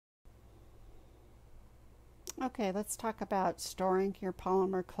Okay, let's talk about storing your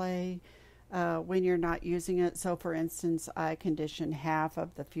polymer clay when you're not using it. So, for instance, I conditioned half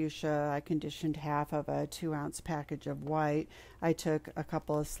of the fuchsia, I conditioned half of a 2 ounce package of white. I took a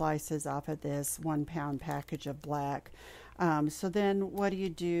couple of slices off of this 1 pound package of black. So, then what do you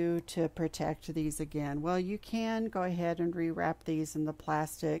do to protect these again? Well, you can go ahead and rewrap these in the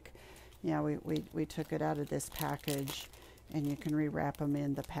plastic. We took it out of this package, and you can rewrap them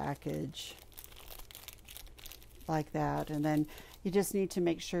in the package like that. And then you just need to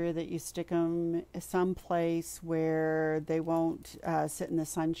make sure that you stick them someplace where they won't sit in the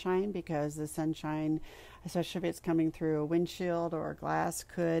sunshine, because the sunshine, especially if it's coming through a windshield or a glass,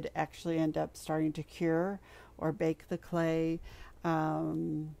 could actually end up starting to cure or bake the clay.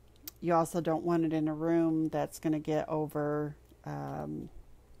 You also don't want it in a room that's going to get over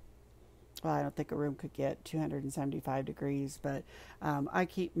well, I don't think a room could get 275 degrees, but I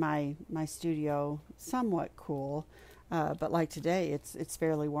keep my studio somewhat cool. But like today, it's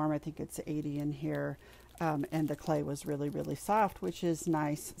fairly warm. I think it's 80 in here, and the clay was really really soft, which is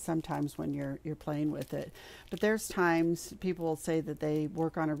nice sometimes when you're playing with it. But there's times people will say that they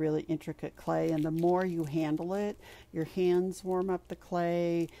work on a really intricate clay, and the more you handle it, your hands warm up the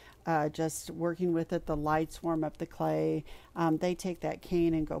clay. Just working with it, the lights warm up the clay. They take that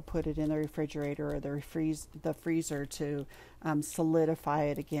cane and go put it in the refrigerator or the freezer to solidify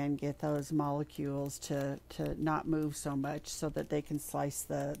it again, get those molecules to not move so much, so that they can slice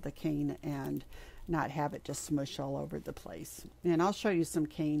the cane and not have it just smush all over the place. And I'll show you some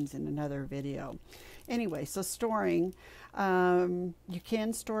canes in another video. Anyway, so storing, you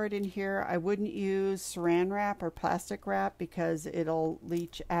can store it in here. I wouldn't use saran wrap or plastic wrap, because it'll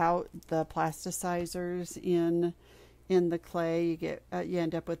leach out the plasticizers in the clay. You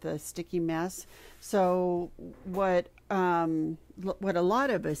end up with a sticky mess. So what a lot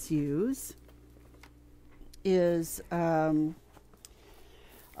of us use is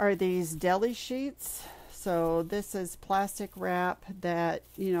are these deli sheets. So this is plastic wrap that,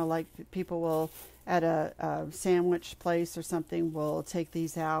 like people will at a sandwich place or something will take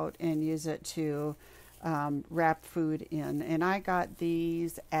these out and use it to wrap food in. And I got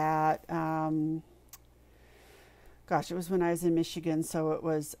these at gosh, it was when I was in Michigan, so it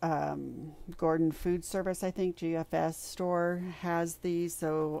was Gordon Food Service, I think, GFS store has these.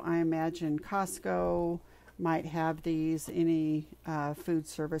 So I imagine Costco might have these. Any food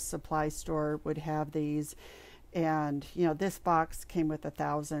service supply store would have these. And this box came with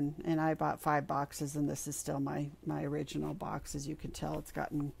 1,000, and I bought 5 boxes, and this is still my original box. As you can tell, it's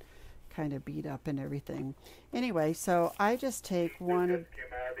gotten kind of beat up and everything. Anyway, so I just take one of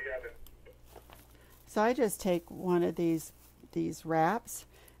these wraps,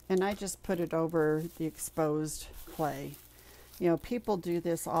 and I just put it over the exposed clay. People do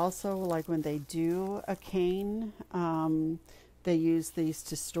this also, like when they do a cane, they use these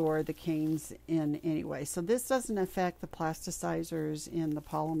to store the canes in anyway. So this doesn't affect the plasticizers in the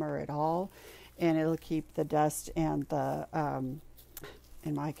polymer at all, and it'll keep the dust and the,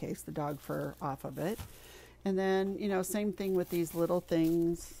 in my case, the dog fur off of it. And then, same thing with these little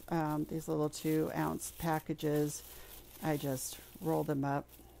things, these little 2-ounce packages. I just roll them up.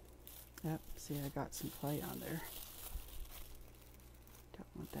 Yep, see, I got some clay on there. Don't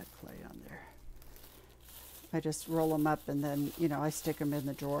want that clay on there. I just roll them up, and then, I stick them in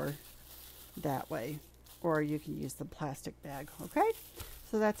the drawer that way. Or you can use the plastic bag, okay?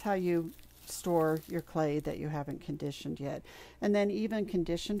 So that's how you store your clay that you haven't conditioned yet. And then even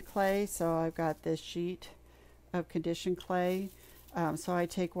conditioned clay, so I've got this sheet of conditioned clay. So I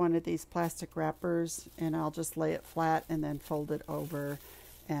take one of these plastic wrappers, and I'll just lay it flat and then fold it over.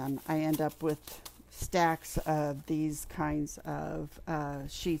 And I end up with stacks of these kinds of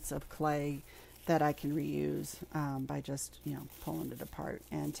sheets of clay that I can reuse by just pulling it apart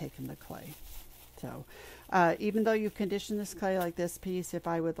and taking the clay. So even though you condition this clay like this piece, if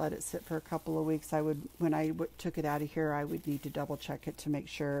I would let it sit for a couple of weeks, when I took it out of here, I would need to double check it to make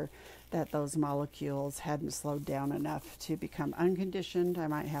sure that those molecules hadn't slowed down enough to become unconditioned. I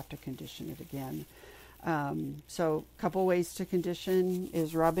might have to condition it again. So a couple ways to condition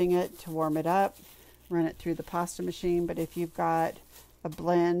is rubbing it to warm it up, run it through the pasta machine. But if you've got a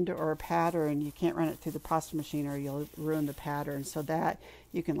blend or a pattern, you can't run it through the pasta machine or you'll ruin the pattern. So that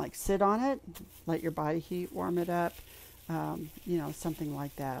you can like sit on it, let your body heat warm it up, something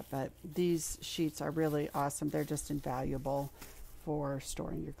like that. But these sheets are really awesome. They're just invaluable for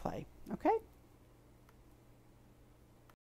storing your clay. Okay.